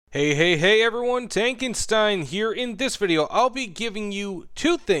Hey everyone, Tankenstein here. In this video, I'll be giving you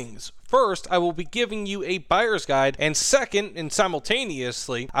two things. First, I will be giving you a buyer's guide, and second, and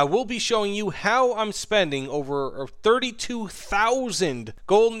simultaneously, I will be showing you how I'm spending over 32,000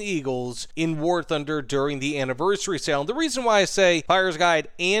 Golden Eagles in War Thunder during the anniversary sale. And the reason why I say buyer's guide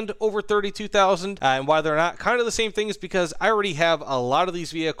and over 32,000, and why they're not kind of the same thing, is because I already have a lot of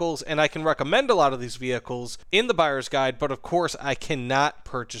these vehicles, and I can recommend a lot of these vehicles in the buyer's guide, but of course, I cannot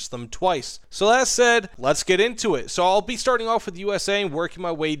purchase them twice. So that said, let's get into it. So I'll be starting off with USA and working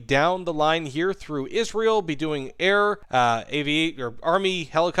my way down the line here through Israel, be doing air, army,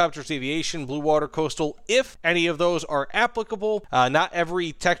 helicopters, aviation, blue water, coastal, if any of those are applicable. Not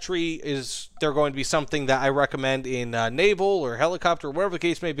every tech tree is they're going to be something that I recommend in naval or helicopter, whatever the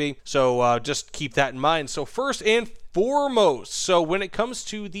case may be. So just keep that in mind. So first and foremost, so when it comes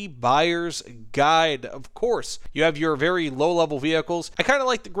to the buyer's guide, of course, you have your very low-level vehicles. I kind of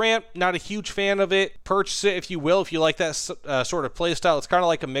like the Grant, not a huge fan of it. Purchase it if you will, if you like that sort of playstyle. It's kind of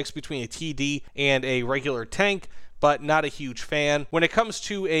like a mix between a TD and a regular tank, but not a huge fan. When it comes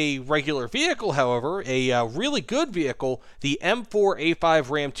to a regular vehicle, however, a really good vehicle, the M4A5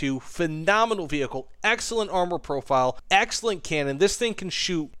 Ram 2, phenomenal vehicle, excellent armor profile, excellent cannon. This thing can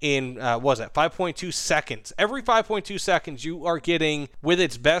shoot in, 5.2 seconds. Every 5.2 seconds, you are getting, with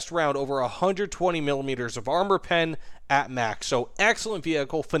its best round, over 120 millimeters of armor pen at max. So excellent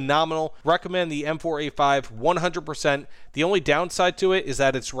vehicle, phenomenal. Recommend the M4A5 100%. The only downside to it is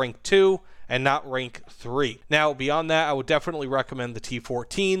that it's rank 2 and not rank 3. Now, beyond that, I would definitely recommend the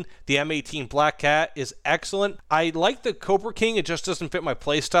T14. The M18 Black Cat is excellent. I like the Cobra King. It just doesn't fit my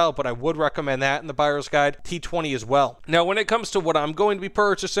playstyle, but I would recommend that in the buyer's guide. T20 as well. Now, when it comes to what I'm going to be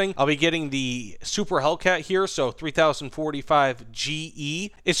purchasing, I'll be getting the Super Hellcat here, so 3045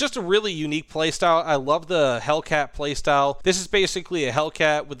 GE. It's just a really unique playstyle. I love the Hellcat playstyle. This is basically a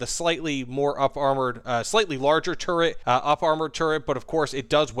Hellcat with a slightly more up-armored, slightly larger turret, up-armored turret, but of course it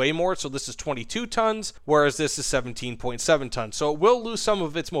does weigh more, so this is 22 tons, whereas this is 17.7 tons. So it will lose some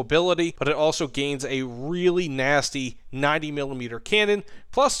of its mobility, but it also gains a really nasty 90mm cannon,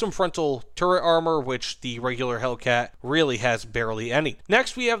 plus some frontal turret armor, which the regular Hellcat really has barely any.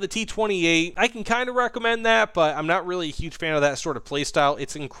 Next, we have the T28. I can kind of recommend that, but I'm not really a huge fan of that sort of playstyle.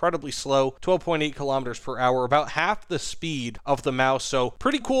 It's incredibly slow, 12.8 kilometers per hour, about half the speed of the mouse. So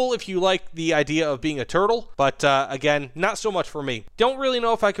pretty cool if you like the idea of being a turtle, but again, not so much for me. Don't really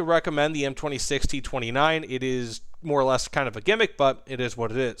know if I could recommend the M26 T29. It is more or less kind of a gimmick, but it is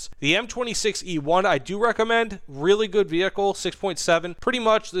what it is. The M26E1 I do recommend. Really good vehicle, 6.7. Pretty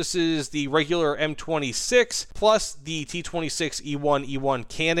much this is the regular M26 plus the T26E1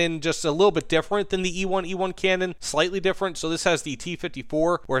 cannon, just a little bit different than the E1 cannon, slightly different. So this has the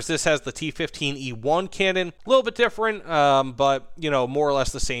T54, whereas this has the T15E1 cannon. A little bit different, but you know, more or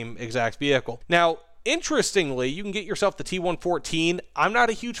less the same exact vehicle. Now, interestingly, you can get yourself the T114. I'm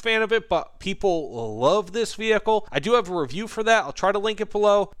not a huge fan of it, but people love this vehicle. I do have a review for that. I'll try to link it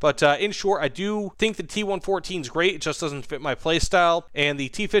below. But in short, I do think the T114 is great. It just doesn't fit my playstyle. And the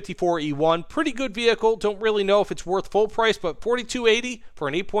T54E1, pretty good vehicle. Don't really know if it's worth full price, but $42.80 for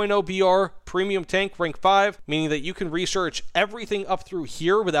an 8.0 BR premium tank, rank 5, meaning that you can research everything up through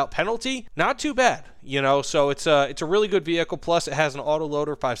here without penalty. Not too bad, you know, so it's a really good vehicle, plus it has an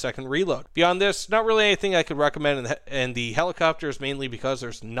autoloader 5-second reload. Beyond this, not really anything I could recommend in the helicopters, mainly because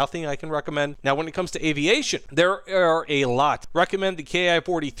there's nothing I can recommend. Now, when it comes to aviation, there are a lot. Recommend the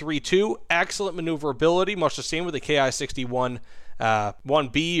KI-43-2, excellent maneuverability, much the same with the KI-61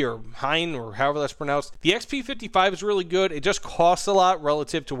 1B or Hein or however that's pronounced. The XP55 is really good. It just costs a lot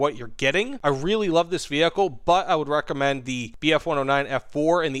relative to what you're getting. I really love this vehicle, but I would recommend the BF109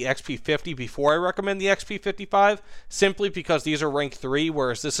 F4 and the XP50 before I recommend the XP55, simply because these are rank 3,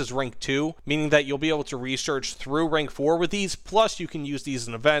 whereas this is rank 2, meaning that you'll be able to research through rank 4 with these, plus you can use these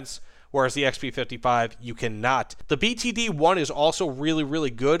in events, whereas the XP55, you cannot. The BTD-1 is also really, really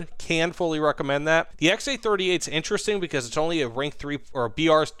good. Can fully recommend that. The XA38 is interesting because it's only a rank 3 or a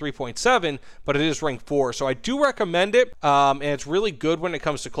BR 3.7, but it is rank 4. So I do recommend it, and it's really good when it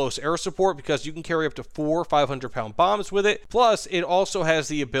comes to close air support because you can carry up to 4 500-pound bombs with it. Plus, it also has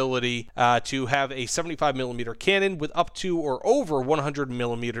the ability to have a 75mm cannon with up to or over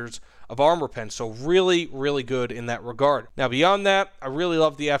 100mm of armor pen. So really, really good in that regard. Now, beyond that, I really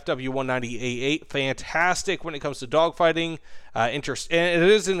love the FW190A8. Fantastic when it comes to dogfighting. And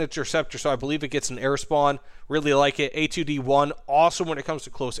it is an interceptor, so I believe it gets an air spawn. Really like it. A2D1, awesome when it comes to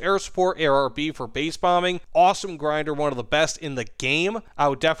close air support. ARB for base bombing. Awesome grinder, one of the best in the game. I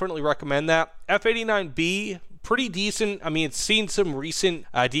would definitely recommend that. F89B, pretty decent. I mean, it's seen some recent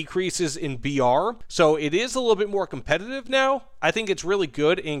decreases in BR, so it is a little bit more competitive now. I think it's really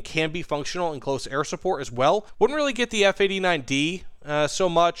good and can be functional in close air support as well. Wouldn't really get the F-89D so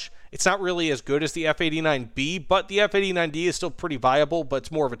much. It's not really as good as the F-89B, but the F-89D is still pretty viable, but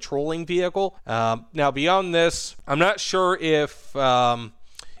it's more of a trolling vehicle. Now, beyond this, I'm not sure if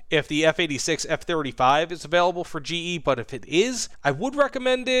the F-86 F-35 is available for GE, but if it is, I would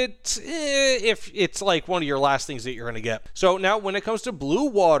recommend it if it's like one of your last things that you're going to get. So now when it comes to blue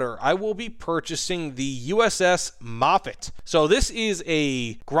water, I will be purchasing the USS Moffett. So this is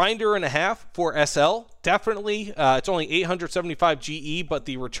a grinder and a half for SL. Definitely, it's only 875 GE, but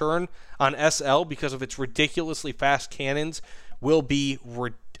the return on SL, because of its ridiculously fast cannons, will be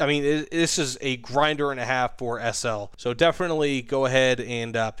this is a grinder and a half for SL. So definitely go ahead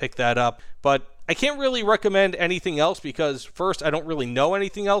and pick that up. But I can't really recommend anything else because, first, I don't really know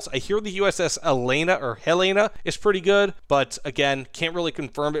anything else. I hear the USS Helena is pretty good, but again, can't really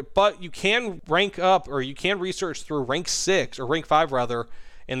confirm it. But you can rank up, or you can research through rank 6, or rank 5 rather,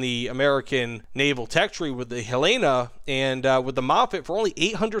 in the American Naval Tech Tree with the Helena, and with the Moffett for only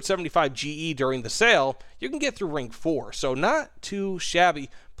 875 GE during the sale, you can get through rank 4, so not too shabby.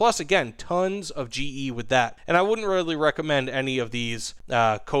 Plus, again, tons of GE with that. And I wouldn't really recommend any of these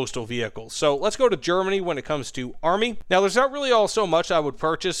coastal vehicles. So let's go to Germany when it comes to Army. Now, there's not really all so much I would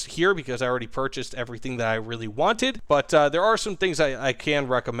purchase here because I already purchased everything that I really wanted, but there are some things I can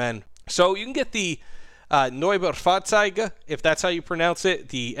recommend. So you can get the Neuberfahrzeuge, if that's how you pronounce it,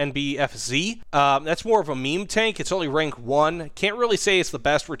 the NBFZ. That's more of a meme tank. It's only rank 1. Can't really say it's the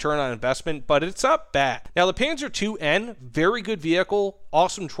best return on investment, but it's not bad. Now, the Panzer II-N, very good vehicle.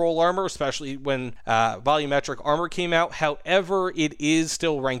 Awesome troll armor, especially when volumetric armor came out. However, it is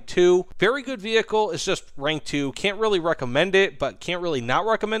still rank 2. Very good vehicle. It's just rank 2. Can't really recommend it, but can't really not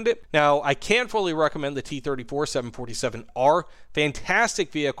recommend it. Now, I can fully recommend the T-34 747R.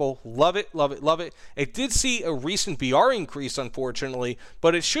 Fantastic vehicle. Love it, love it, love it. It did see a recent BR increase, unfortunately,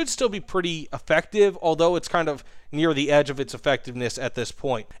 but it should still be pretty effective, although it's kind of near the edge of its effectiveness at this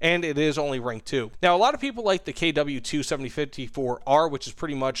point, and it is only rank 2. Now, a lot of people like the KW2 7054R, which is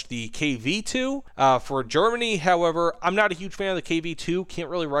pretty much the KV2 for Germany. However, I'm not a huge fan of the KV2, can't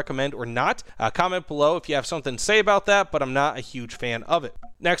really recommend or not. Comment below if you have something to say about that, but I'm not a huge fan of it.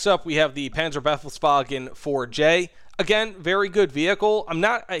 Next up, we have the Panzer Befehlswagen 4J. Again, very good vehicle. I'm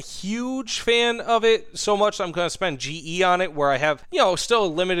not a huge fan of it so much I'm going to spend GE on it, where I have, still a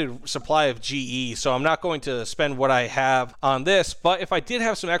limited supply of GE, so I'm not going to spend what I have on this. But if I did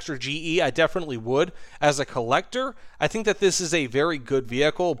have some extra GE, I definitely would. As a collector, I think that this is a very good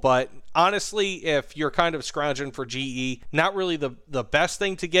vehicle, but honestly, if you're kind of scrounging for GE, not really the best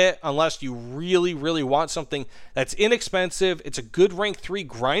thing to get unless you really, really want something that's inexpensive. It's a good rank 3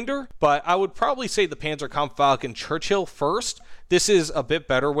 grinder, but I would probably say the Panzerkampfwagen Churchill first. This is a bit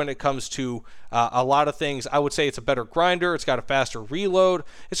better when it comes to a lot of things. I would say it's a better grinder. It's got a faster reload.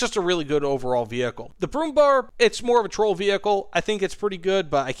 It's just a really good overall vehicle. The Brummbär, it's more of a troll vehicle. I think it's pretty good,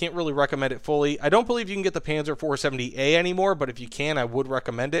 but I can't really recommend it fully. I don't believe you can get the Panzer 470A anymore, but if you can, I would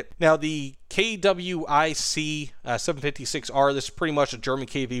recommend it. Now, the KWIC 756R, this is pretty much a German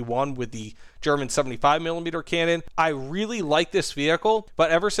KV-1 with the German 75mm cannon. I really like this vehicle,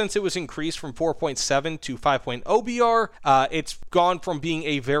 but ever since it was increased from 4.7 to 5.0 BR, it's gone from being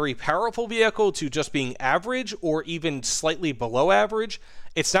a very powerful vehicle to just being average or even slightly below average.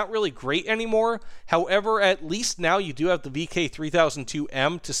 It's not really great anymore. However, at least now you do have the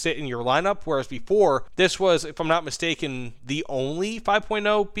VK3002M to sit in your lineup, whereas before, this was, if I'm not mistaken, the only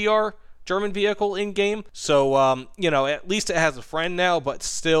 5.0 BR German vehicle in game. So, at least it has a friend now, but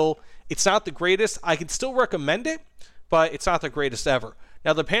still, it's not the greatest. I could still recommend it, but it's not the greatest ever.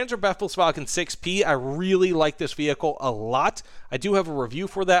 Now, the Panzer Befehlswagen 6P, I really like this vehicle a lot. I do have a review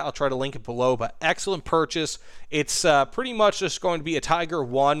for that. I'll try to link it below, but excellent purchase. It's pretty much just going to be a Tiger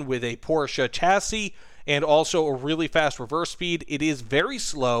 1 with a Porsche chassis and also a really fast reverse speed. It is very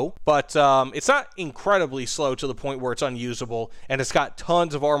slow, but it's not incredibly slow to the point where it's unusable, and it's got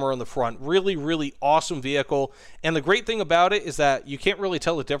tons of armor on the front. Really, really awesome vehicle, and the great thing about it is that you can't really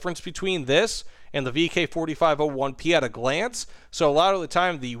tell the difference between this and the VK4501P at a glance. So a lot of the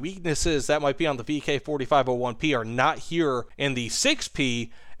time, the weaknesses that might be on the VK4501P are not here in the 6P,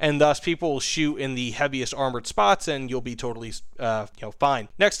 and thus people will shoot in the heaviest armored spots, and you'll be totally, fine.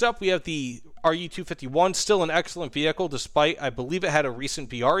 Next up, we have the RU-251, still an excellent vehicle, despite, I believe it had a recent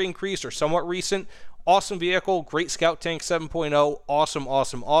BR increase, or somewhat recent, Awesome vehicle, great scout tank 7.0, awesome,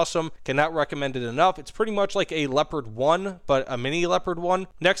 awesome, awesome. Cannot recommend it enough. It's pretty much like a Leopard 1, but a mini Leopard 1.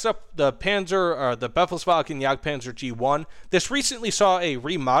 Next up, the Befehlswagen Jagdpanzer G1. This recently saw a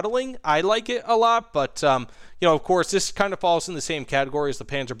remodeling. I like it a lot, but you know, of course, this kind of falls in the same category as the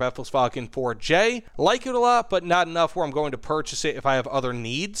Panzer Befehlswagen 4J. Like it a lot, but not enough where I'm going to purchase it if I have other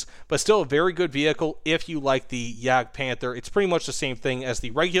needs. But still a very good vehicle if you like the Jagdpanther. It's pretty much the same thing as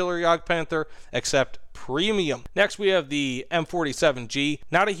the regular Jagdpanther, except premium. Next, we have the M47G.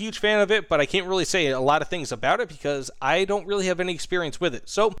 Not a huge fan of it, but I can't really say a lot of things about it because I don't really have any experience with it.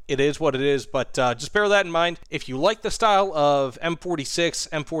 So it is what it is, but just bear that in mind. If you like the style of M46,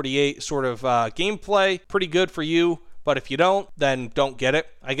 M48 sort of gameplay, pretty good for you. But if you don't, then don't get it,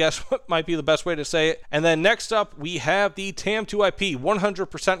 I guess might be the best way to say it. And then next up, we have the TAM2IP.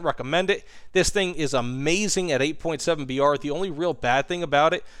 100% recommend it. This thing is amazing at 8.7 BR. The only real bad thing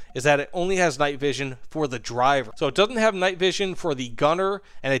about it is that it only has night vision for the driver. So it doesn't have night vision for the gunner,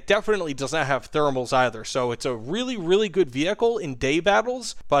 and it definitely does not have thermals either. So it's a really, really good vehicle in day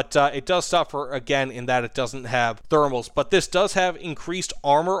battles, but it does suffer, again, in that it doesn't have thermals. But this does have increased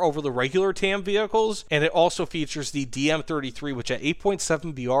armor over the regular TAM vehicles, and it also features the DM33, which at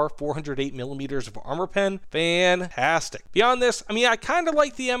 8.7 BR, 408 millimeters of armor pen. Fantastic. Beyond this, I mean, I kind of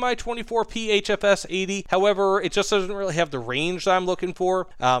like the Mi-24P HFS 80. However, it just doesn't really have the range that I'm looking for.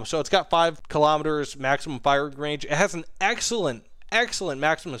 So it's got 5 kilometers maximum firing range. It has an excellent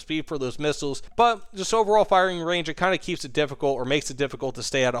maximum speed for those missiles, but just overall firing range, it kind of keeps it difficult or makes it difficult to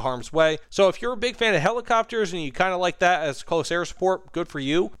stay out of harm's way. So if you're a big fan of helicopters and you kind of like that as close air support, good for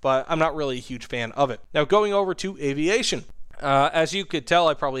you, but I'm not really a huge fan of it. Now going over to aviation. As you could tell,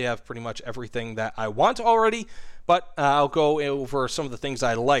 I probably have pretty much everything that I want already, but I'll go over some of the things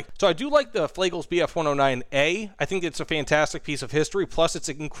I like. So I do like the Flagels BF-109A. I think it's a fantastic piece of history, plus it's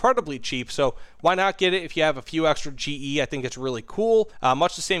incredibly cheap, so why not get it if you have a few extra GE? I think it's really cool.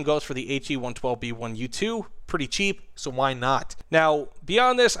 Much the same goes for the HE-112B1U2. Pretty cheap, so why not? Now,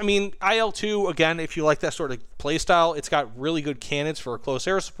 beyond this, I mean, IL-2, again, if you like that sort of playstyle, it's got really good cannons for close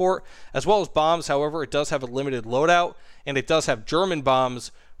air support, as well as bombs. However, it does have a limited loadout, and it does have German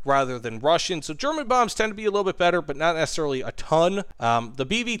bombs rather than Russian. So German bombs tend to be a little bit better, but not necessarily a ton. The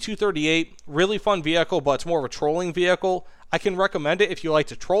BV-238, really fun vehicle, but it's more of a trolling vehicle. I can recommend it if you like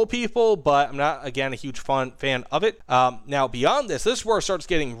to troll people, but I'm not, again, a huge fan of it. Now, beyond this is where it starts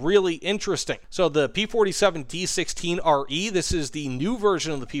getting really interesting. So the P-47 D16RE, this is the new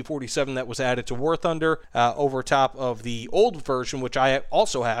version of the P-47 that was added to War Thunder over top of the old version, which I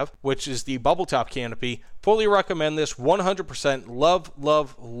also have, which is the bubble top canopy. Fully recommend this, 100%.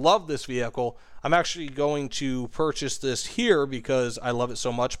 Love this vehicle. I'm actually going to purchase this here because I love it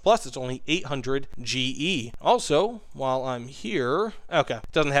so much. Plus, it's only 800 GE. Also, while I'm here, okay,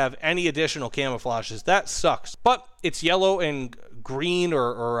 it doesn't have any additional camouflages. That sucks. But it's yellow and green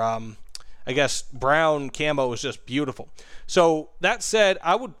or I guess brown camo is just beautiful. So that said,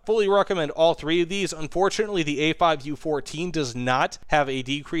 I would fully recommend all three of these. Unfortunately, the A5U14 does not have a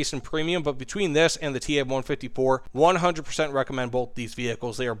decrease in premium, but between this and the TA154, 100% recommend both these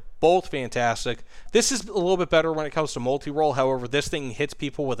vehicles. They are both fantastic. This is a little bit better when it comes to multi-role. However, this thing hits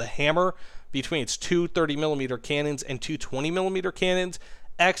people with a hammer between its two 30mm cannons and two 20mm cannons.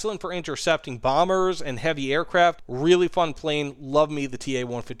 Excellent for intercepting bombers and heavy aircraft. Really fun plane. Love me the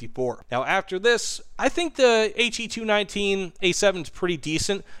TA-154. Now after this, I think the HE-219 A7 is pretty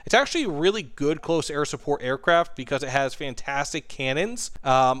decent. It's actually a really good close air support aircraft because it has fantastic cannons.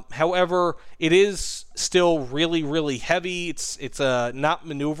 However, it is still really heavy. It's not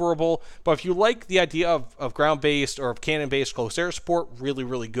maneuverable, but if you like the idea of ground-based or of cannon-based close air support,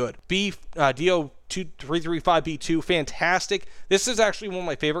 really good. DO-335B2, fantastic. This is actually one of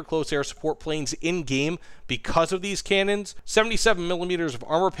my favorite close air support planes in game because of these cannons. 77mm of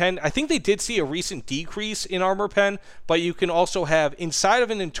armor pen. I think they did see a recent decrease in armor pen, but you can also have inside of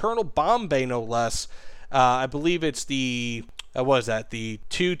an internal bomb bay, no less. I believe it's the what is that? The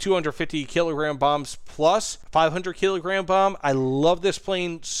two 250 kilogram bombs plus 500 kilogram bomb. I love this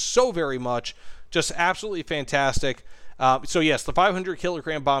plane so very much. Just absolutely fantastic. So yes, the 500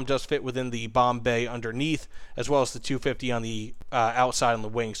 kilogram bomb does fit within the bomb bay underneath, as well as the 250 on the outside on the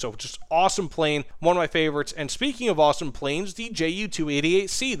wing. So just awesome plane, one of my favorites. And speaking of awesome planes, the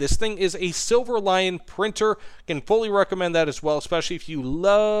JU-288C. This thing is a Silver Lion printer. Can fully recommend that as well, especially if you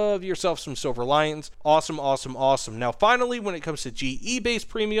love yourself some Silver Lions. Awesome. Now finally, when it comes to GE-based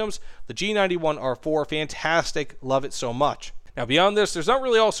premiums, the G91R4, fantastic. Love it so much. Now beyond this, there's not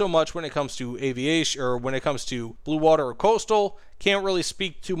really also much when it comes to aviation or when it comes to blue water or coastal. Can't really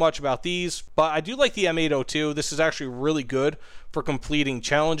speak too much about these, but I do like the M802. This is actually really good for completing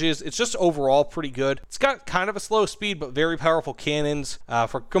challenges. It's just overall pretty good. It's got kind of a slow speed, but very powerful cannons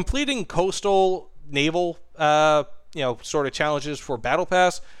for completing coastal naval sort of challenges for Battle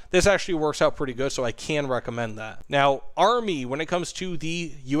Pass. This actually works out pretty good, so I can recommend that. Now, Army, when it comes to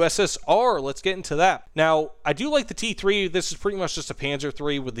the USSR, let's get into that. Now, I do like the T3. This is pretty much just a Panzer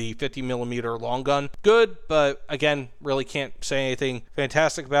III with the 50mm long gun. Good, but again, really can't say anything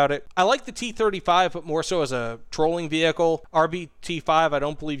fantastic about it. I like the T35, but more so as a trolling vehicle. RBT5, I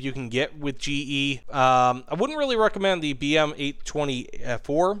don't believe you can get with GE. I wouldn't really recommend the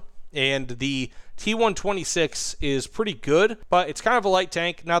BM824, and the T126 is pretty good, but it's kind of a light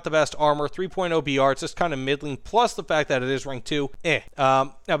tank, not the best armor, 3.0 BR, it's just kind of middling, plus the fact that it is rank 2,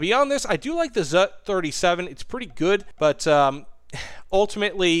 Now beyond this, I do like the ZUT-37, it's pretty good, but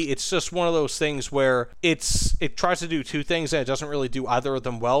ultimately, it's just one of those things where it tries to do two things and it doesn't really do either of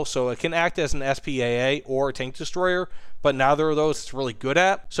them well. So it can act as an SPAA or a tank destroyer, but neither of those it's really good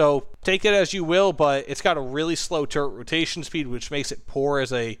at. So take it as you will, but it's got a really slow turret rotation speed, which makes it poor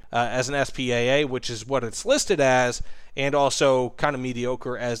as an SPAA, which is what it's listed as, and also kind of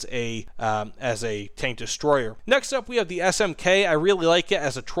mediocre as a tank destroyer. Next up, we have the SMK. I really like it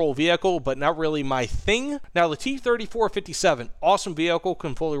as a troll vehicle, but not really my thing. Now, the T-3457, awesome vehicle,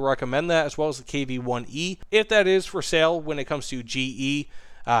 can fully recommend that, as well as the KV-1E, if that is for sale when it comes to GE.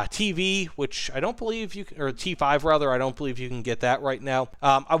 TV, which I don't believe you can, or T5 rather, I don't believe you can get that right now.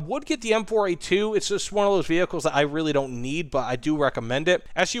 I would get the M4A2. It's just one of those vehicles that I really don't need, but I do recommend it.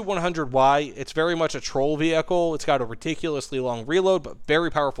 SU-100Y, it's very much a troll vehicle. It's got a ridiculously long reload, but very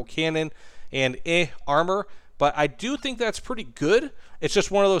powerful cannon and armor. But I do think that's pretty good. It's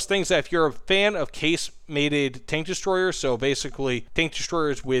just one of those things that if you're a fan of case-mated tank destroyers, so basically tank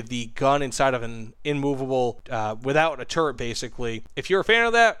destroyers with the gun inside of an immovable, without a turret basically, if you're a fan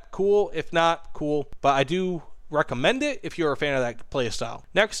of that, cool. If not, cool. But I do recommend it if you're a fan of that playstyle.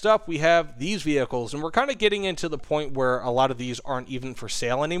 Next up, we have these vehicles, and we're kind of getting into the point where a lot of these aren't even for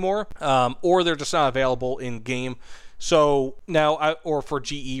sale anymore, or they're just not available in game. So now, or for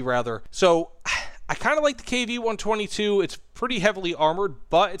GE rather. So I kind of like the KV-122. It's pretty heavily armored,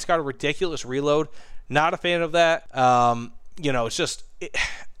 but it's got a ridiculous reload. Not a fan of that. It's just,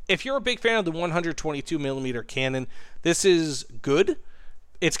 if you're a big fan of the 122mm cannon, this is good.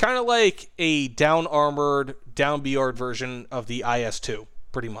 It's kind of like a down-armored, down-BR'd version of the IS-2.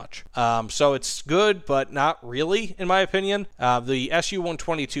 Pretty much. So it's good, but not really, in my opinion. The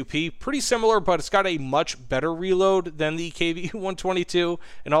SU-122P, pretty similar, but it's got a much better reload than the KV-122,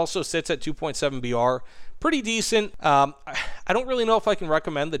 and also sits at 2.7 BR. Pretty decent. I don't really know if I can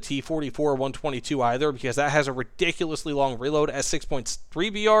recommend the T44-122 either, because that has a ridiculously long reload at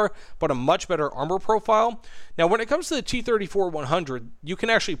 6.3 BR, but a much better armor profile. Now, when it comes to the T34-100, you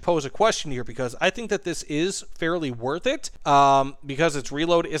can actually pose a question here, because I think that this is fairly worth it, because its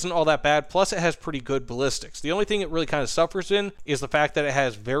reload isn't all that bad, plus it has pretty good ballistics. The only thing it really kind of suffers in is the fact that it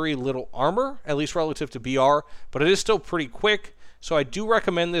has very little armor, at least relative to BR, but it is still pretty quick. So I do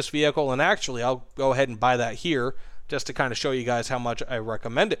recommend this vehicle, and actually I'll go ahead and buy that here just to kind of show you guys how much I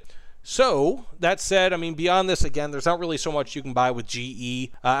recommend it. So that said, I mean, beyond this, again, there's not really so much you can buy with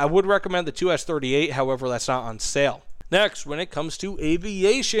GE. I would recommend the 2S38, however, that's not on sale. Next, when it comes to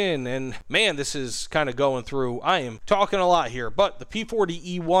aviation, and man, this is kind of going through, I am talking a lot here, but the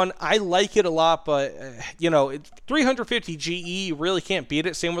P40E1, I like it a lot, but, 350 GE, you really can't beat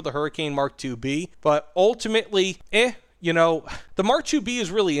it. Same with the Hurricane Mark IIB, but ultimately, the Mark IIB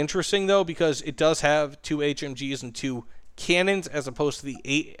is really interesting, though, because it does have 2 HMGs and 2 cannons as opposed to the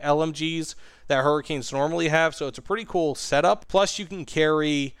 8 LMGs that Hurricanes normally have, so it's a pretty cool setup. Plus, you can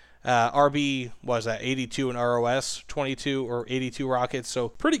carry RB, 82 and ROS 22 or 82 rockets, so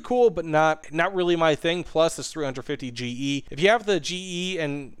pretty cool, but not really my thing. Plus this 350 GE. If you have the GE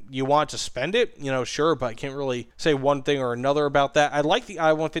and you want to spend it, sure, but I can't really say one thing or another about that. I like the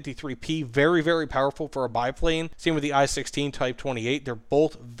I-153P, very, very powerful for a biplane. Same with the I-16 Type 28. They're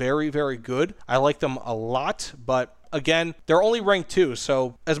both very, very good. I like them a lot, but again, they're only ranked 2,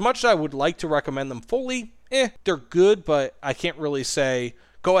 so as much as I would like to recommend them fully, they're good, but I can't really say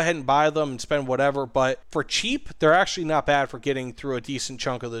go ahead and buy them and spend whatever, but for cheap, they're actually not bad for getting through a decent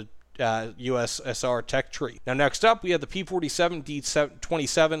chunk of the USSR tech tree. Now, next up, we have the P47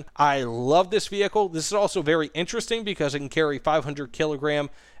 D27. I love this vehicle. This is also very interesting because it can carry 500 kilogram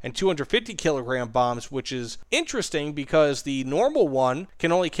and 250 kilogram bombs, which is interesting because the normal one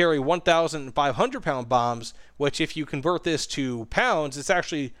can only carry 1,500 pound bombs, which if you convert this to pounds, it's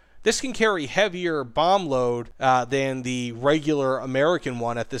actually this can carry heavier bomb load than the regular American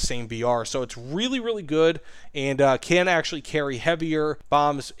one at the same VR. So it's really, really good, and can actually carry heavier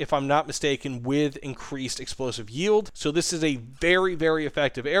bombs, if I'm not mistaken, with increased explosive yield. So this is a very, very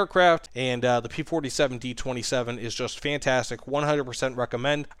effective aircraft, and the P-47D-27 is just fantastic. 100%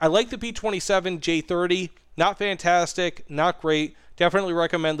 recommend. I like the P-27J30. Not fantastic, not great. Definitely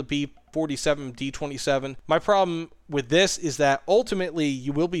recommend the P-47D-27. My problem with this is that ultimately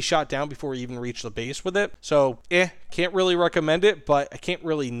you will be shot down before you even reach the base with it. So, can't really recommend it, but I can't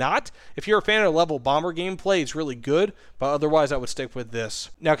really not. If you're a fan of level bomber gameplay, it's really good, but otherwise I would stick with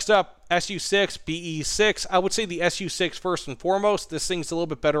this. Next up, Su-6, BE-6. I would say the Su-6 first and foremost. This thing's a little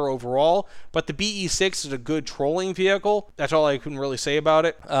bit better overall, but the BE-6 is a good trolling vehicle. That's all I can really say about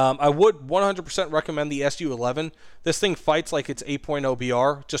it. I would 100% recommend the Su-11. This thing fights like it's 8.0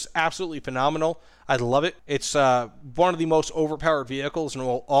 BR. Just absolutely phenomenal. I love it. It's one of the most overpowered vehicles in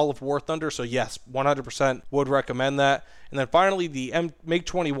all of War Thunder, so yes, 100% would recommend that. And then finally, the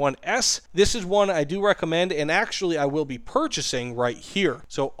MiG-21S. This is one I do recommend, and actually I will be purchasing right here.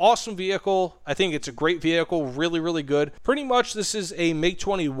 So awesome vehicle. I think it's a great vehicle, really, really good. Pretty much this is a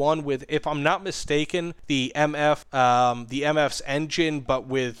MiG-21 with, if I'm not mistaken, the MF's engine, but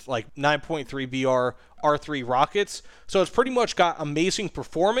with like 9.3 BR R3 rockets. So it's pretty much got amazing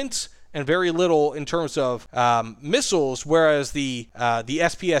performance and very little in terms of missiles, whereas the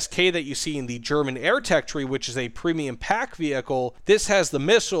SPSK that you see in the German air tech tree, which is a premium pack vehicle, this has the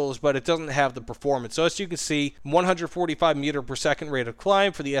missiles, but it doesn't have the performance. So as you can see, 145 meter per second rate of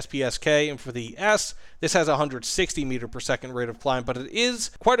climb for the SPSK, and for the S, this has 160 meter per second rate of climb, but it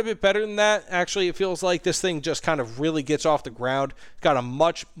is quite a bit better than that. Actually, it feels like this thing just kind of really gets off the ground. It's got a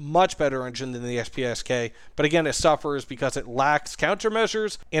much, much better engine than the SPSK, but again, it suffers because it lacks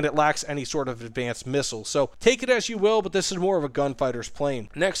countermeasures and it lacks any sort of advanced missiles. So take it as you will, but this is more of a gunfighter's plane.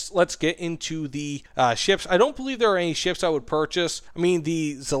 Next, let's get into the ships. I don't believe there are any ships I would purchase. I mean,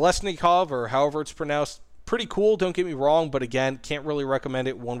 the Zelesnikov, or however it's pronounced, pretty cool, don't get me wrong, but again, can't really recommend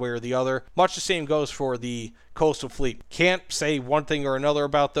it one way or the other. Much the same goes for the Coastal Fleet. Can't say one thing or another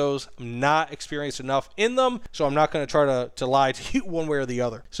about those. I'm not experienced enough in them, so I'm not going to try to lie to you one way or the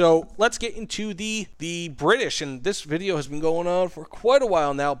other. So let's get into the British, and this video has been going on for quite a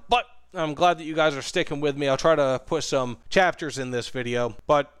while now, but I'm glad that you guys are sticking with me. I'll try to put some chapters in this video,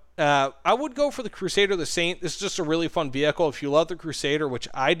 but I would go for the Crusader the Saint. This is just a really fun vehicle. If you love the Crusader, which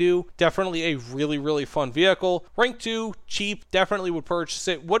I do, definitely a really, really fun vehicle. Rank 2, cheap, definitely would purchase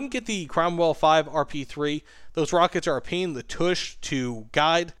it. Wouldn't get the Cromwell 5 RP3. Those rockets are a pain in the tush to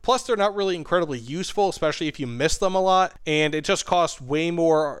guide. Plus, they're not really incredibly useful, especially if you miss them a lot. And it just costs way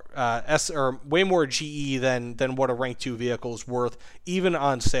more way more GE than what a rank 2 vehicle is worth, even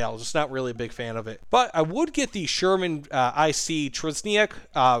on sale. Just not really a big fan of it. But I would get the Sherman IC Trzyniec.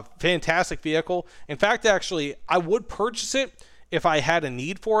 Fantastic vehicle. In fact, actually, I would purchase it if I had a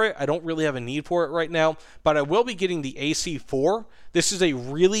need for it. I don't really have a need for it right now, but I will be getting the AC4. This is a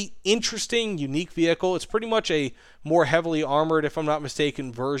really interesting, unique vehicle. It's pretty much a more heavily armored, if I'm not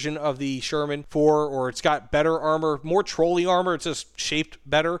mistaken, version of the Sherman 4, or it's got better armor, more trolley armor. It's just shaped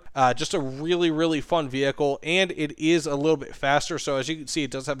better. Just a really, really fun vehicle, and it is a little bit faster. So as you can see,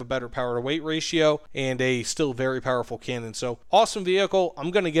 it does have a better power to weight ratio and a still very powerful cannon. So awesome vehicle.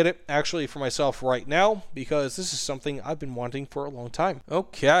 I'm going to get it actually for myself right now because this is something I've been wanting for a long time.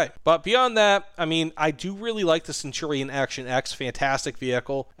 Okay, but beyond that, I mean, I do really like the Centurion Action X. Fantastic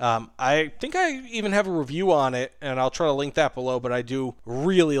vehicle. I think I even have a review on it, and I'll try to link that below, but I do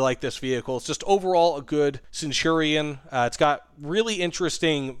really like this vehicle. It's just overall a good Centurion. It's got really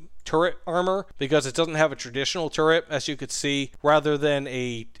interesting turret armor because it doesn't have a traditional turret, as you could see, rather than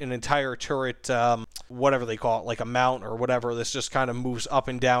an entire turret, whatever they call it, like a mount or whatever. This just kind of moves up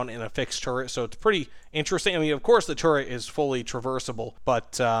and down in a fixed turret, so it's pretty interesting. I mean, of course the turret is fully traversable,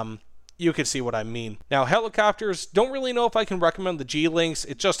 but you can see what I mean. Now, helicopters, don't really know if I can recommend the G-Lynx.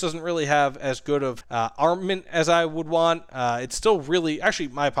 It just doesn't really have as good of armament as I would want. It's still really, actually,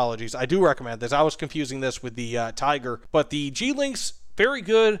 my apologies, I do recommend this. I was confusing this with the Tiger, but the G-Lynx, very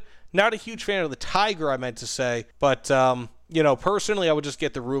good. Not a huge fan of the Tiger, I meant to say, but you know, personally, I would just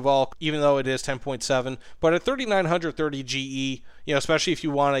get the Ruval, even though it is 10.7. But at 3,930 GE, you know, especially if you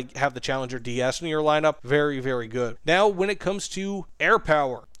want to have the Challenger DS in your lineup, very, very good. Now, when it comes to air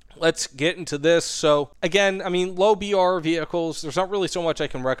power, let's get into this. So again, I mean, low BR vehicles, there's not really so much I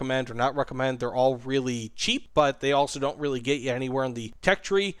can recommend or not recommend. They're all really cheap, but they also don't really get you anywhere in the tech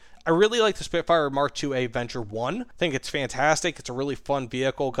tree. I really like the Spitfire Mark II Venture 1. I think it's fantastic. It's a really fun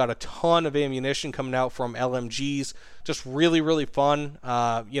vehicle. Got a ton of ammunition coming out from LMGs. Just really, really fun.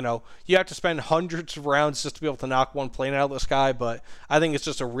 You know, you have to spend hundreds of rounds just to be able to knock one plane out of the sky, but I think it's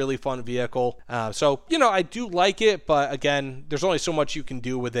just a really fun vehicle. So, you know, I do like it, but again, there's only so much you can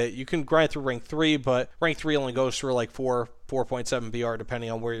do with it. You can grind through rank 3, but rank 3 only goes through like 4.7 BR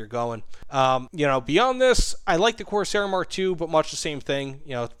depending on where you're going. You know, beyond this, I like the Corsair Mark II, but much the same thing.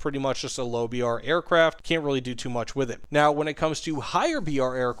 You know, it's pretty much just a low BR aircraft. Can't really do too much with it. Now, when it comes to higher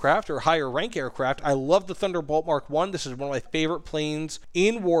BR aircraft or higher rank aircraft, I love the Thunderbolt Mark I. This is one of my favorite planes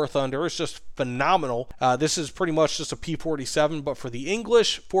in War Thunder. It's just phenomenal. This is pretty much just a P-47, but for the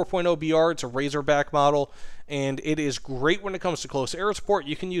English 4.0 BR, it's a Razorback model, and it is great when it comes to close air support.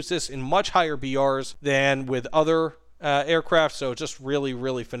 You can use this in much higher BRs than with other aircraft, so just really,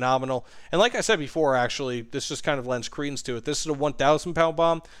 really phenomenal. And like I said before, actually, this just kind of lends credence to it. This is a 1,000 pound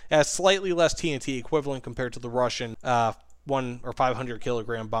bomb. It has slightly less TNT equivalent compared to the Russian 1 or 500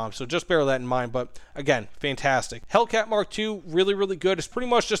 kilogram bomb, so just bear that in mind. But again, fantastic. Hellcat Mark II, really, really good. It's pretty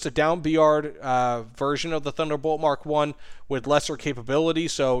much just a down BR version of the Thunderbolt Mark I with lesser capability,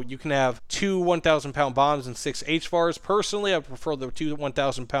 so you can have 2 1,000 pound bombs and 6 HVARs. Personally, I prefer the 2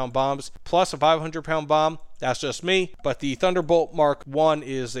 1,000 pound bombs plus a 500 pound bomb. That's just me, but the Thunderbolt Mark I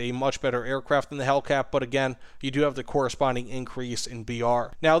is a much better aircraft than the Hellcat, but again, you do have the corresponding increase in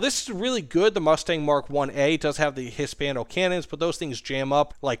BR. Now, this is really good. The Mustang Mark 1A does have the Hispano cannons, but those things jam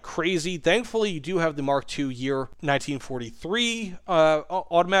up like crazy. Thankfully, you do have the Mark II year 1943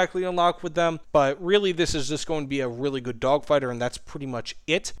 automatically unlocked with them, but really, this is just going to be a really good dogfighter, and that's pretty much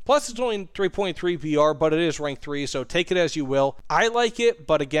it. Plus, it's only 3.3 BR, but it is rank 3, so take it as you will. I like it,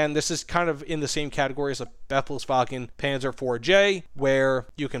 but again, this is kind of in the same category as a Berchtesgaden Panzer 4J, where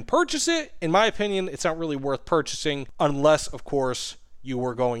you can purchase it. In my opinion, it's not really worth purchasing unless, of course, you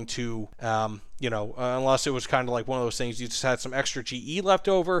were going to, unless it was kind of like one of those things you just had some extra GE left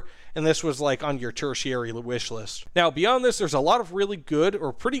over, and this was like on your tertiary wish list. Now, beyond this, there's a lot of really good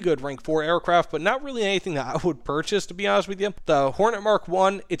or pretty good rank 4 aircraft, but not really anything that I would purchase, to be honest with you. The Hornet Mark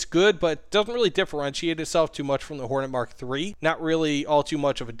I, it's good, but doesn't really differentiate itself too much from the Hornet Mark III. Not really all too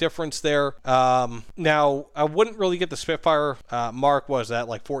much of a difference there. Now, I wouldn't really get the Spitfire Mark, what was that,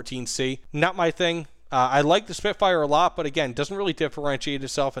 like 14C? Not my thing. I like the Spitfire a lot, but again, doesn't really differentiate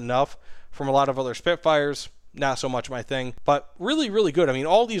itself enough from a lot of other Spitfires. Not so much my thing, but really, really good. I mean,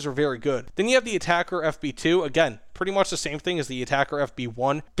 all these are very good. Then you have the Attacker FB2. Again, pretty much the same thing as the Attacker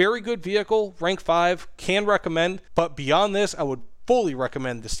FB1. Very good vehicle, rank 5, can recommend, but beyond this, I would fully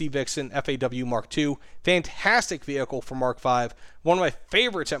recommend the Steve Vixen FAW Mark II. Fantastic vehicle for Mark V. One of my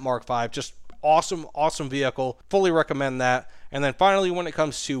favorites at Mark V. Just awesome, awesome vehicle. Fully recommend that. And then finally, when it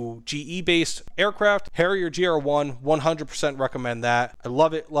comes to GE-based aircraft, Harrier GR1, 100% recommend that. I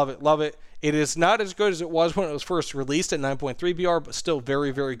love it, love it, love it. It is not as good as it was when it was first released at 9.3 BR, but still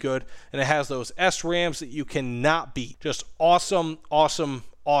very, very good. And it has those SRAMs that you cannot beat. Just awesome, awesome,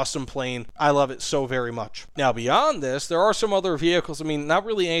 awesome plane. I love it so very much. Now, beyond this, there are some other vehicles. I mean, not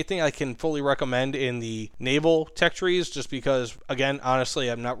really anything I can fully recommend in the naval tech trees, just because, again, honestly,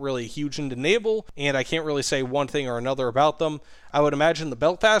 I'm not really huge into naval, and I can't really say one thing or another about them. I would imagine the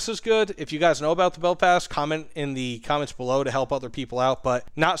Belfast is good. If you guys know about the Belfast, comment in the comments below to help other people out, but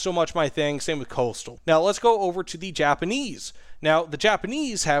not so much my thing. Same with Coastal. Now, let's go over to the Japanese. Now, the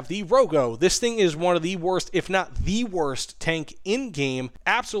Japanese have the Rogo. This thing is one of the worst, if not the worst, tank in-game.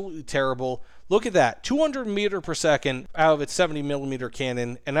 Absolutely terrible. Look at that, 200 meter per second out of its 70 millimeter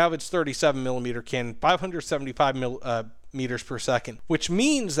cannon, and out of its 37 millimeter cannon, 575 meters per second, which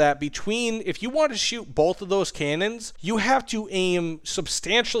means that if you want to shoot both of those cannons, you have to aim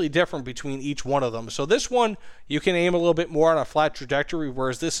substantially different between each one of them. So this one, you can aim a little bit more on a flat trajectory,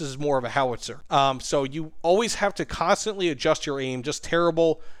 whereas this is more of a howitzer. So you always have to constantly adjust your aim. Just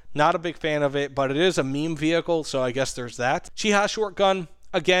terrible. Not a big fan of it, but it is a meme vehicle, so I guess there's that. Chiha short gun.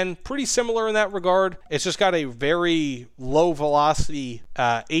 Again, pretty similar in that regard. It's just got a very low velocity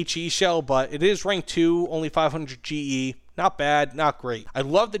HE shell, but it is rank 2, only 500 GE. Not bad, not great. I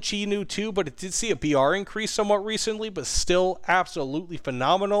love the Chi-Nu too, but it did see a BR increase somewhat recently, but still absolutely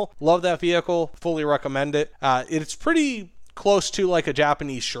phenomenal. Love that vehicle, fully recommend it. It's pretty close to like a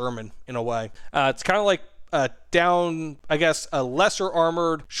Japanese Sherman in a way. It's kind of like a lesser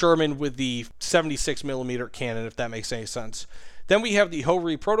armored Sherman with the 76 millimeter cannon, if that makes any sense. Then we have the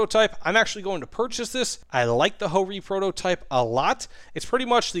Ho-Ri prototype. I'm actually going to purchase this. I like the Ho-Ri prototype a lot. It's pretty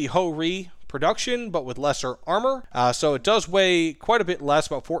much the Ho-Ri production, but with lesser armor. So it does weigh quite a bit less,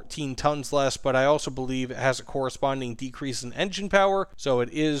 about 14 tons less, but I also believe it has a corresponding decrease in engine power. So it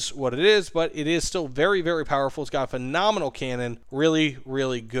is what it is, but it is still very, very powerful. It's got a phenomenal cannon, really,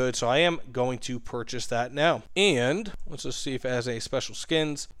 really good. So I am going to purchase that now. And let's just see if it has any special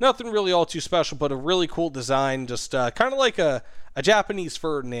skins. Nothing really all too special, but a really cool design, just kind of like a Japanese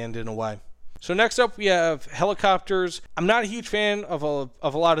Ferdinand in a way. So next up, we have helicopters. I'm not a huge fan of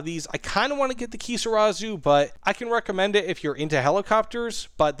a lot of these. I kind of want to get the Kisarazu, but I can recommend it if you're into helicopters.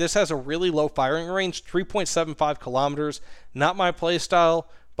 But this has a really low firing range, 3.75 kilometers. Not my playstyle.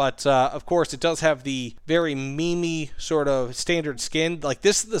 But, of course, it does have the very memey sort of standard skin. Like,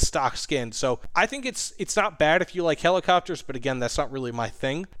 this is the stock skin. So I think it's not bad if you like helicopters, but again, that's not really my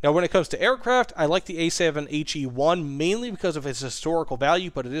thing. Now, when it comes to aircraft, I like the A7HE1 mainly because of its historical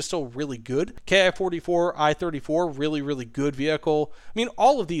value, but it is still really good. KI-44, I-34, really, really good vehicle. I mean,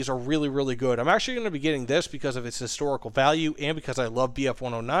 all of these are really, really good. I'm actually going to be getting this because of its historical value and because I love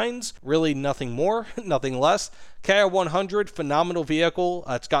BF-109s. Really nothing more, nothing less. KI-100, phenomenal vehicle.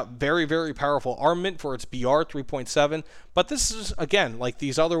 It's got very, very powerful armament for its BR 3.7, but this is, again, like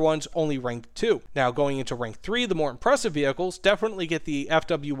these other ones, only rank 2. Now, going into rank 3, the more impressive vehicles, definitely get the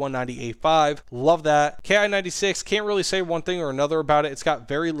FW190A5. Love that. KI-96, can't really say one thing or another about it. It's got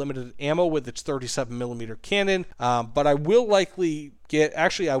very limited ammo with its 37mm cannon, but I will likely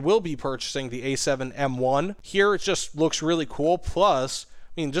I will be purchasing the A7M1. Here, it just looks really cool, plus,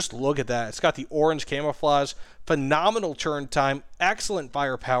 I mean, just look at that. It's got the orange camouflage, phenomenal turn time, excellent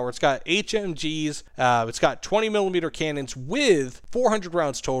firepower. It's got HMGs. It's got 20mm cannons with 400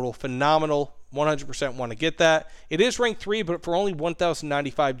 rounds total. Phenomenal. 100% want to get that. It is rank 3, but for only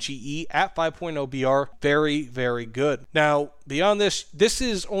 1095 GE at 5.0 BR. Very, very good. Now, beyond this, this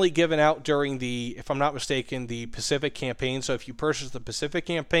is only given out during the, if I'm not mistaken, the Pacific campaign. So if you purchase the Pacific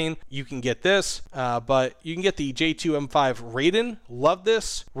campaign, you can get this. But you can get the J2M5 Raiden. Love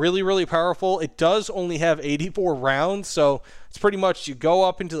this. Really, really powerful. It does only have 84 rounds. So it's pretty much you go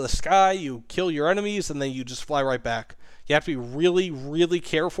up into the sky, you kill your enemies, and then you just fly right back. You have to be really, really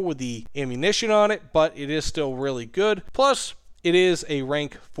careful with the ammunition on it, but it is still really good. Plus, it is a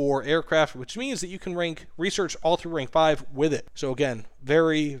rank 4 aircraft, which means that you can research all through rank 5 with it. So again,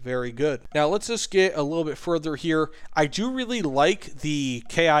 very, very good. Now let's just get a little bit further here. I do really like the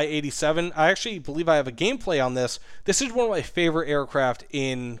KI-87. I actually believe I have a gameplay on this. This is one of my favorite aircraft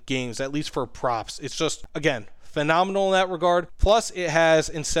in games, at least for props. It's just, again, phenomenal in that regard. Plus, it has,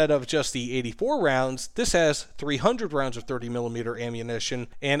 instead of just the 84 rounds, this has 300 rounds of 30mm ammunition.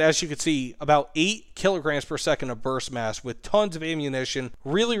 And as you can see, about 8 kilograms per second of burst mass with tons of ammunition.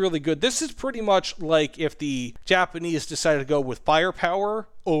 Really, really good. This is pretty much like if the Japanese decided to go with firepower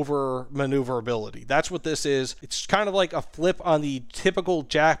over maneuverability. That's what this is. It's kind of like a flip on the typical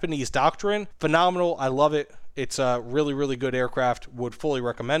Japanese doctrine. Phenomenal. I love it. It's a really, really good aircraft. Would fully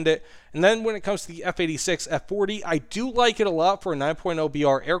recommend it. And then when it comes to the F-86, F-40, I do like it a lot for a 9.0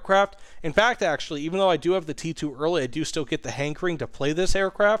 BR aircraft. In fact, actually, even though I do have the T2 early, I do still get the hankering to play this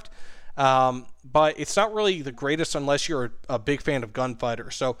aircraft. But it's not really the greatest unless you're a big fan of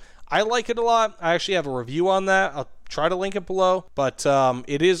gunfighters. So I like it a lot. I actually have a review on that. I'll try to link it below, but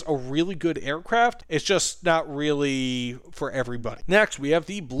it is a really good aircraft. It's just not really for everybody. Next, we have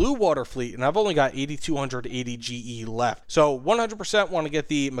the Blue Water Fleet, and I've only got 8,280 GE left. So 100% want to get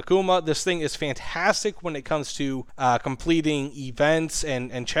the Makuma. This thing is fantastic when it comes to completing events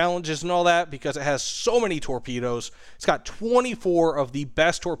and challenges and all that, because it has so many torpedoes. It's got 24 of the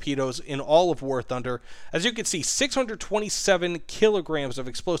best torpedoes in all of War Thunder. As you can see, 627 kilograms of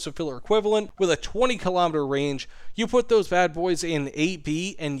explosive filler equivalent with a 20-kilometer range. You put those bad boys in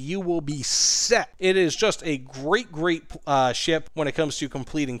 8B and you will be set. It is just a great, great ship when it comes to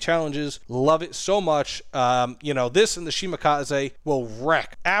completing challenges. Love it so much. You know, this and the Shimakaze will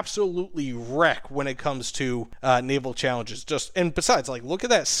wreck, absolutely wreck when it comes to naval challenges. And besides, like, look at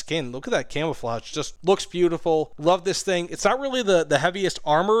that skin, look at that camouflage, just looks beautiful. Love this thing. It's not really the heaviest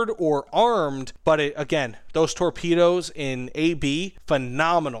armored or armed, but again, those torpedoes in AB,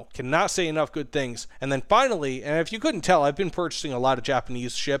 phenomenal. Cannot say enough good things. And then finally, and if you couldn't tell, I've been purchasing a lot of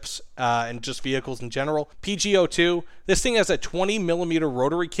Japanese ships and just vehicles in general. PGO-2, this thing has a 20mm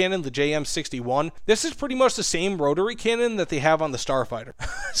rotary cannon, the JM61. This is pretty much the same rotary cannon that they have on the Starfighter.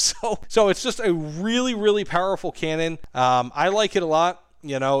 So it's just a really, really powerful cannon. I like it a lot.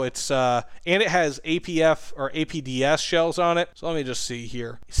 You know, it's and it has APF or APDS shells on it. So let me just see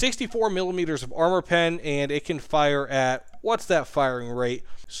here. 64 millimeters of armor pen, and it can fire at, what's that firing rate?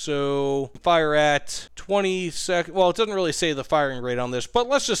 So fire at 20 seconds. Well, it doesn't really say the firing rate on this, but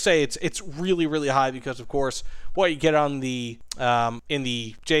let's just say it's really, really high because, of course, what you get on the in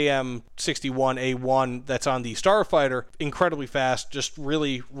the JM61A1 that's on the Starfighter, incredibly fast, just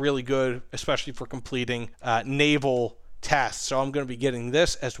really, really good, especially for completing naval tasks. So I'm going to be getting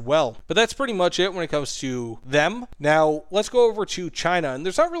this as well. But that's pretty much it when it comes to them. Now let's go over to China, and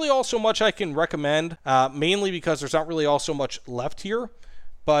there's not really all so much I can recommend, mainly because there's not really all so much left here.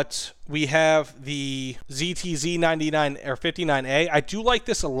 But we have the ZTZ 99 or 59A. I do like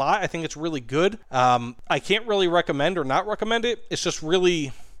this a lot. I think it's really good. I can't really recommend or not recommend it. It's just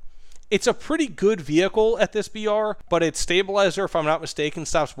really, it's a pretty good vehicle at this BR, but its stabilizer, if I'm not mistaken,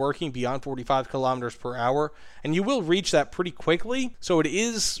 stops working beyond 45 kilometers per hour, and you will reach that pretty quickly. So it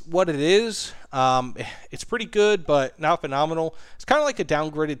is what it is. It's pretty good, but not phenomenal. It's kind of like a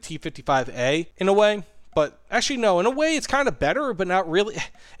downgraded T55A in a way. But actually, no, in a way, it's kind of better, but not really.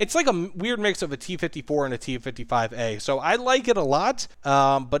 It's like a weird mix of a T54 and a T55A. So I like it a lot,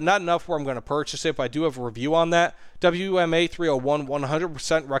 but not enough where I'm going to purchase it. But I do have a review on that. WMA 301,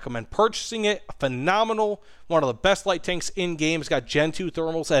 100% recommend purchasing it. Phenomenal. One of the best light tanks in game. It's got Gen 2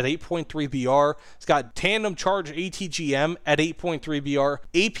 thermals at 8.3 BR. It's got tandem charge ATGM at 8.3 BR.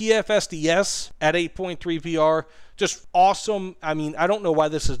 APF SDS at 8.3 BR. Just awesome. I mean, I don't know why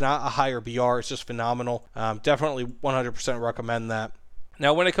this is not a higher BR. It's just phenomenal. Definitely 100% recommend that.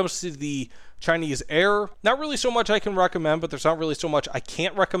 Now, when it comes to the Chinese Air, not really so much I can recommend, but there's not really so much I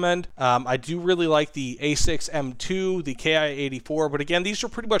can't recommend. I do really like the A6M2, the KI-84, but again, these are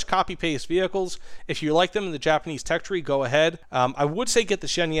pretty much copy-paste vehicles. If you like them in the Japanese tech tree, go ahead. I would say get the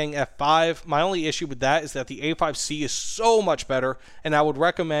Shenyang F5. My only issue with that is that the A5C is so much better, and I would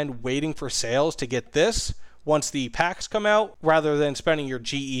recommend waiting for sales to get this once the packs come out, rather than spending your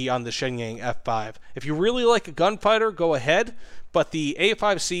GE on the Shenyang F5. If you really like a gunfighter, go ahead, but the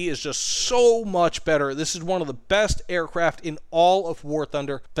A5C is just so much better. This is one of the best aircraft in all of War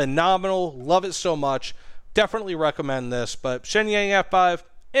Thunder. Phenomenal, love it so much. Definitely recommend this, but Shenyang F5,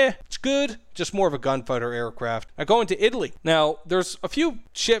 it's good, just more of a gunfighter aircraft. Now going to Italy. Now there's a few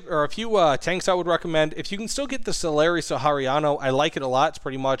tanks I would recommend. If you can still get the Soleri Sahariano, I like it a lot. It's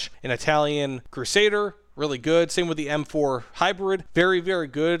pretty much an Italian Crusader. Really good. Same with the M4 Hybrid. Very, very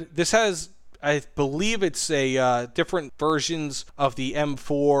good. This has, I believe it's a different versions of the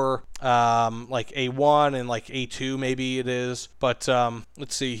M4, like A1 and like A2 maybe it is. But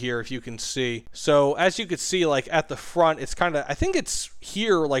let's see here if you can see. So as you can see, like at the front, it's kind of, I think it's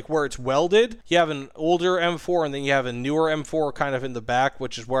here like where it's welded. You have an older M4 and then you have a newer M4 kind of in the back,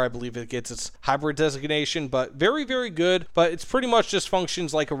 which is where I believe it gets its hybrid designation. But very, very good. But it's pretty much just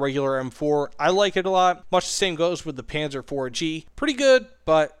functions like a regular M4. I like it a lot. Much the same goes with the Panzer IV-G. Pretty good,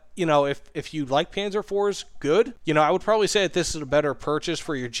 but you know, if you like Panzer IVs, good. You know, I would probably say that this is a better purchase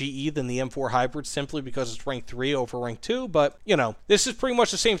for your GE than the M4 Hybrid simply because it's rank 3 over rank 2. But, you know, this is pretty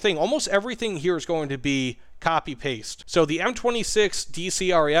much the same thing. Almost everything here is going to be copy paste. So the M26 DC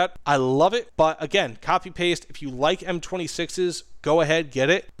Ariete, I love it, but again, copy paste. If you like M26s, go ahead,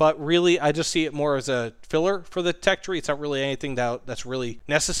 get it. But really, I just see it more as a filler for the tech tree. It's not really anything that's really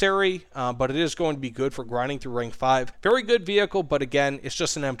necessary, but it is going to be good for grinding through rank 5. Very good vehicle, but again, it's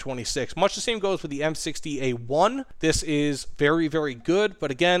just an M26. Much the same goes with the M60A1. This is very, very good, but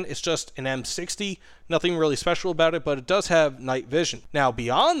again, it's just an M60. Nothing really special about it, but it does have night vision. Now,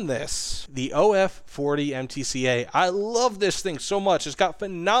 beyond this, the OF40 MTCA. I love this thing so much. It's got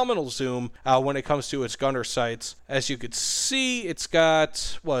phenomenal zoom when it comes to its gunner sights. As you could see, it's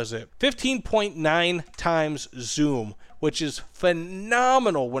got, what is it, 15.9 times zoom, which is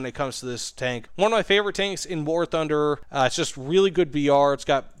phenomenal when it comes to this tank. One of my favorite tanks in War Thunder. It's just really good BR. It's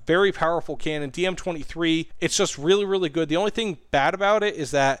got very powerful cannon. DM23, it's just really, really good. The only thing bad about it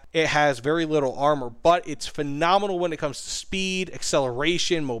is that it has very little armor, but it's phenomenal when it comes to speed,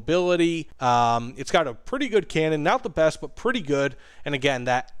 acceleration, mobility. It's got a pretty good cannon. Not the best, but pretty good. And again,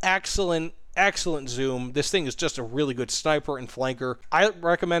 that excellent zoom. This thing is just a really good sniper and flanker. I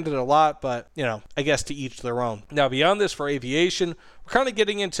recommend it a lot, but you know, I guess to each their own. Now beyond this, for aviation, we're kind of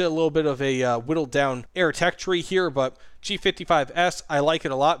getting into a little bit of a whittled down air tech tree here, but G55S, I like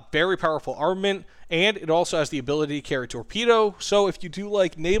it a lot. Very powerful armament, and it also has the ability to carry torpedo. So if you do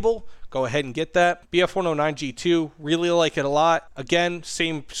like naval, go ahead and get that. BF109G2, really like it a lot. Again,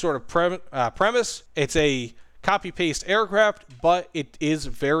 same sort of premise. It's a copy-paste aircraft, but it is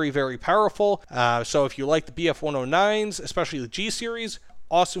very, very powerful. So if you like the BF109s, especially the G series,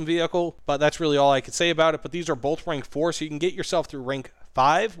 awesome vehicle, but that's really all I could say about it. But these are both rank 4, so you can get yourself through rank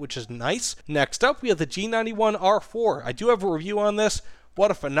 5, which is nice. Next up, we have the G91R4. I do have a review on this. What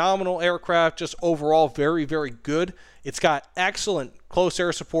a phenomenal aircraft, just overall very, very good. It's got excellent close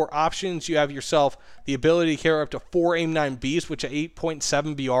air support options. You have yourself the ability to carry up to 4 AIM-9Bs, which at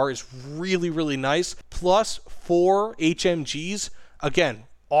 8.7 BR is really, really nice, plus 4 HMGs. Again,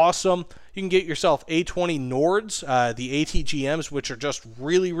 awesome. You can get yourself A-20 Nords, the ATGMs, which are just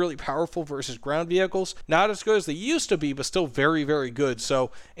really, really powerful versus ground vehicles. Not as good as they used to be, but still very, very good.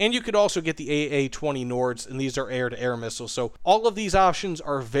 So, and you could also get the AA-20 Nords, and these are air-to-air missiles. So all of these options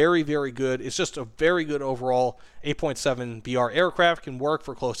are very, very good. It's just a very good overall 8.7 BR aircraft. Can work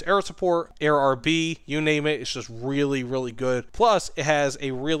for close air support, air RB, you name it. It's just really, really good. Plus, it has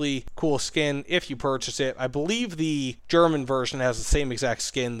a really cool skin if you purchase it. I believe the German version has the same exact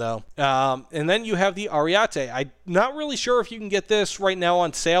skin, though. And then you have the Ariete. I'm not really sure if you can get this right now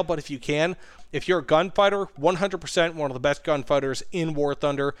on sale, but if you can, if you're a gunfighter, 100% one of the best gunfighters in War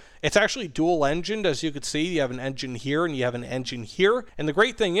Thunder. It's actually dual engined, as you can see. You have an engine here and you have an engine here. And the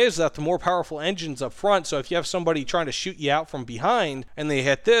great thing is that the more powerful engine's up front, so if you have somebody trying to shoot you out from behind and they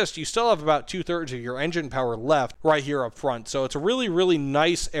hit this, you still have about 2/3 of your engine power left right here up front. So it's a really, really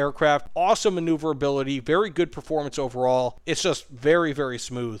nice aircraft, awesome maneuverability, very good performance overall. It's just very, very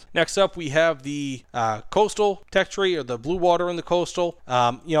smooth. Next up, we have the Coastal tech tree, or the Blue Water in the Coastal.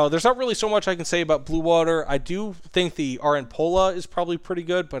 There's not really so much I can say about Blue Water. I do think the RN Pola is probably pretty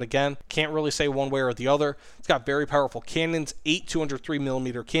good, but again, can't really say one way or the other. It's got very powerful cannons, 8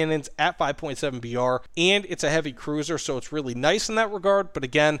 203mm cannons at 5.7 BR, and it's a heavy cruiser, so it's really nice in that regard, but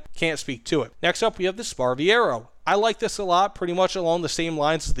again, can't speak to it. Next up, we have the Sparviero. I like this a lot, pretty much along the same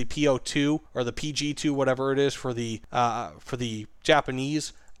lines as the PO2 or the PG2, whatever it is for the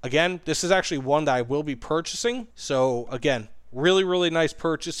Japanese. Again, this is actually one that I will be purchasing, so again, really, really nice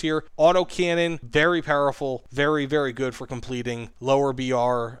purchase here. Autocannon, very powerful, very, very good for completing lower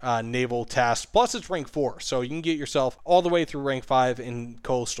BR naval tasks. Plus, it's rank 4, so you can get yourself all the way through rank 5 in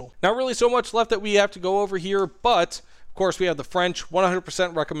Coastal. Not really so much left that we have to go over here, but of course, we have the French.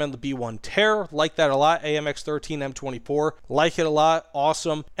 100% recommend the B1 Terre. Like that a lot. AMX-13 M24. Like it a lot.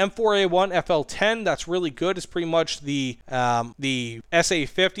 Awesome. M4A1 FL10. That's really good. It's pretty much the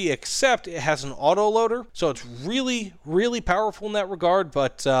SA50, except it has an autoloader. So it's really, really powerful in that regard.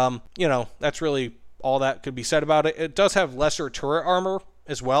 But, that's really all that could be said about it. It does have lesser turret armor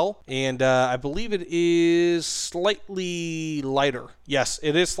as well, and I believe it is slightly lighter. Yes,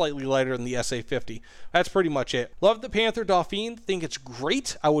 it is slightly lighter than the SA50. That's pretty much it. Love the Panther Dauphine. Think it's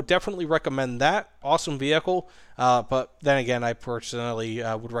great. I would definitely recommend that. Awesome vehicle. But then again, I personally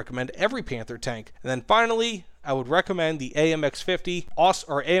would recommend every Panther tank. And then finally, I would recommend the AMX-50,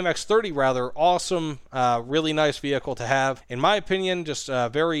 or AMX-30 rather. Awesome, really nice vehicle to have. In my opinion, just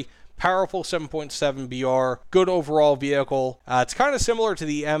very powerful 7.7 BR, good overall vehicle. It's kind of similar to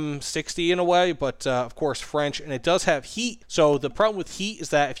the M60 in a way, but of course French, and it does have heat. So the problem with heat is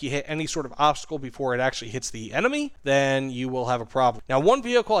that if you hit any sort of obstacle before it actually hits the enemy, then you will have a problem. Now, one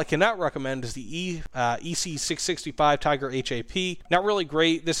vehicle I cannot recommend is the EC665 Tiger HAP. Not really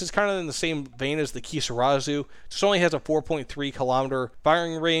great. This is kind of in the same vein as the Kisarazu. This only has a 4.3 kilometer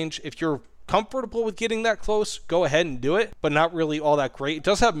firing range. If you're comfortable with getting that close, go ahead and do it, but not really all that great. It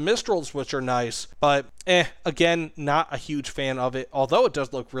does have Mistrals, which are nice, but again, not a huge fan of it, although it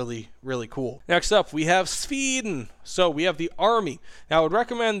does look really, really cool. Next up, we have Sweden. So we have the Army. Now, I would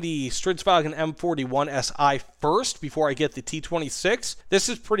recommend the Stridsvagn M41 SI first before I get the T26. This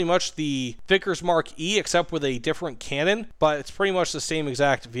is pretty much the Vickers Mark E, except with a different cannon, but it's pretty much the same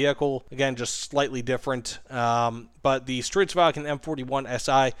exact vehicle. Again, just slightly different. But the Stridsvagn M41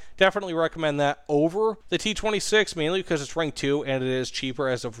 SI, definitely recommend that over the T26, mainly because it's rank 2 and it is cheaper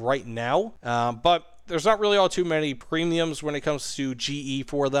as of right now. But there's not really all too many premiums when it comes to GE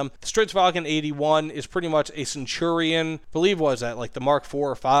for them. The Stridsvagn 81 is pretty much a Centurion. I believe was that like the Mark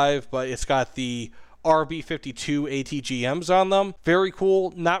 4 or 5, but it's got the RB52 ATGMs on them. Very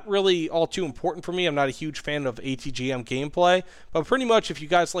cool. Not really all too important for me. I'm not a huge fan of ATGM gameplay, but pretty much if you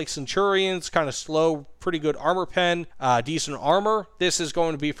guys like Centurions, kind of slow, pretty good armor pen, decent armor, this is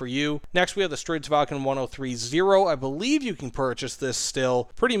going to be for you. Next, we have the Stridsvagn 1030. I believe you can purchase this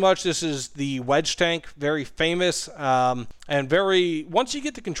still. Pretty much this is the wedge tank, very famous, and very, once you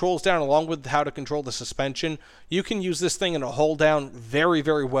get the controls down along with how to control the suspension, you can use this thing in a hold down very,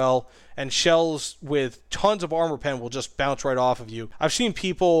 very well, and shells with tons of armor pen will just bounce right off of you. I've seen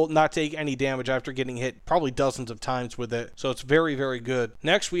people not take any damage after getting hit probably dozens of times with it, so it's very, very good.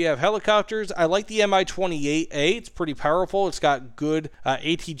 Next, we have helicopters. I like the Mi-28A. It's pretty powerful. It's got good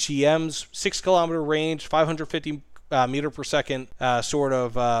ATGMs, 6 kilometer range, 550 meter per second sort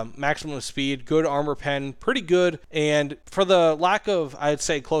of maximum speed, good armor pen, pretty good. And for the lack of, I'd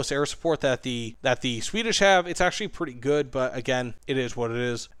say, close air support that the Swedish have, it's actually pretty good. But again, it is what it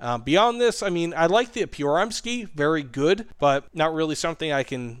is. Beyond this, I mean, I like the Puromski, very good, but not really something I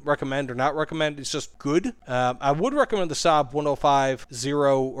can recommend or not recommend. It's just good. I would recommend the Saab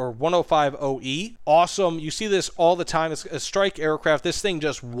 105-0 or 105-OE. Awesome. You see this all the time. It's a strike aircraft. This thing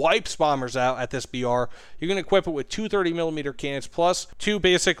just wipes bombers out at this BR. You're going to equip it with two 30mm cannons plus two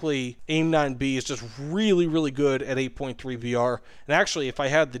basically AIM-9Bs, just really, really good at 8.3 VR. And actually, if I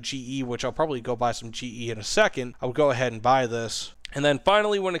had the GE, which I'll probably go buy some GE in a second, I would go ahead and buy this. And then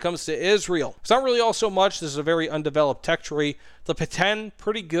finally, when it comes to Israel, it's not really all so much. This is a very undeveloped tech tree. The P-10,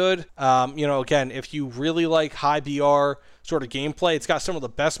 pretty good. You know, again, if you really like high BR sort of gameplay, it's got some of the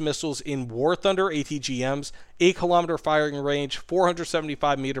best missiles in War Thunder ATGMs, 8-kilometer firing range,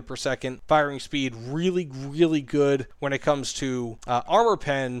 475 meter per second firing speed, really, really good when it comes to armor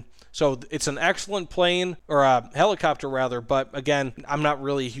pen. So it's an excellent plane, or a helicopter rather, but again, I'm not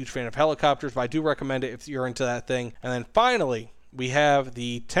really a huge fan of helicopters, but I do recommend it if you're into that thing. And then finally, we have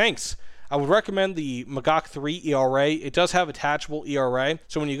the tanks. I would recommend the Magach 3 ERA. It does have attachable ERA,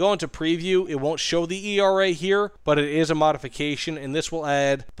 so when you go into preview, it won't show the ERA here, but it is a modification, and this will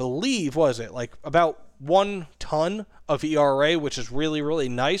add, believe, what is it, like about 1 ton of ERA, which is really, really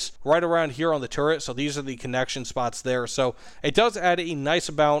nice, right around here on the turret. So these are the connection spots there. So it does add a nice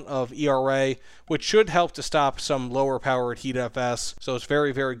amount of ERA, which should help to stop some lower powered heat FS. So it's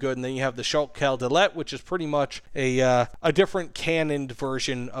very, very good. And then you have the Schalk Caldelet, which is pretty much a different cannoned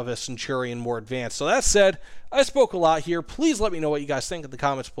version of a Centurion, more advanced. So that said, I spoke a lot here. Please let me know what you guys think in the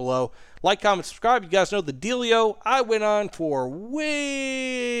comments below. Like, comment, subscribe. You guys know the dealio. I went on for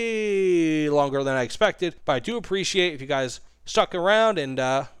way longer than I expected, but I do appreciate if you guys stuck around and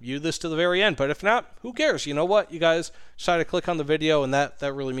view this to the very end. But if not, who cares? You know what? You guys decided to click on the video, and that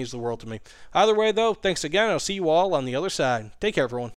really means the world to me. Either way, though, thanks again. I'll see you all on the other side. Take care, everyone.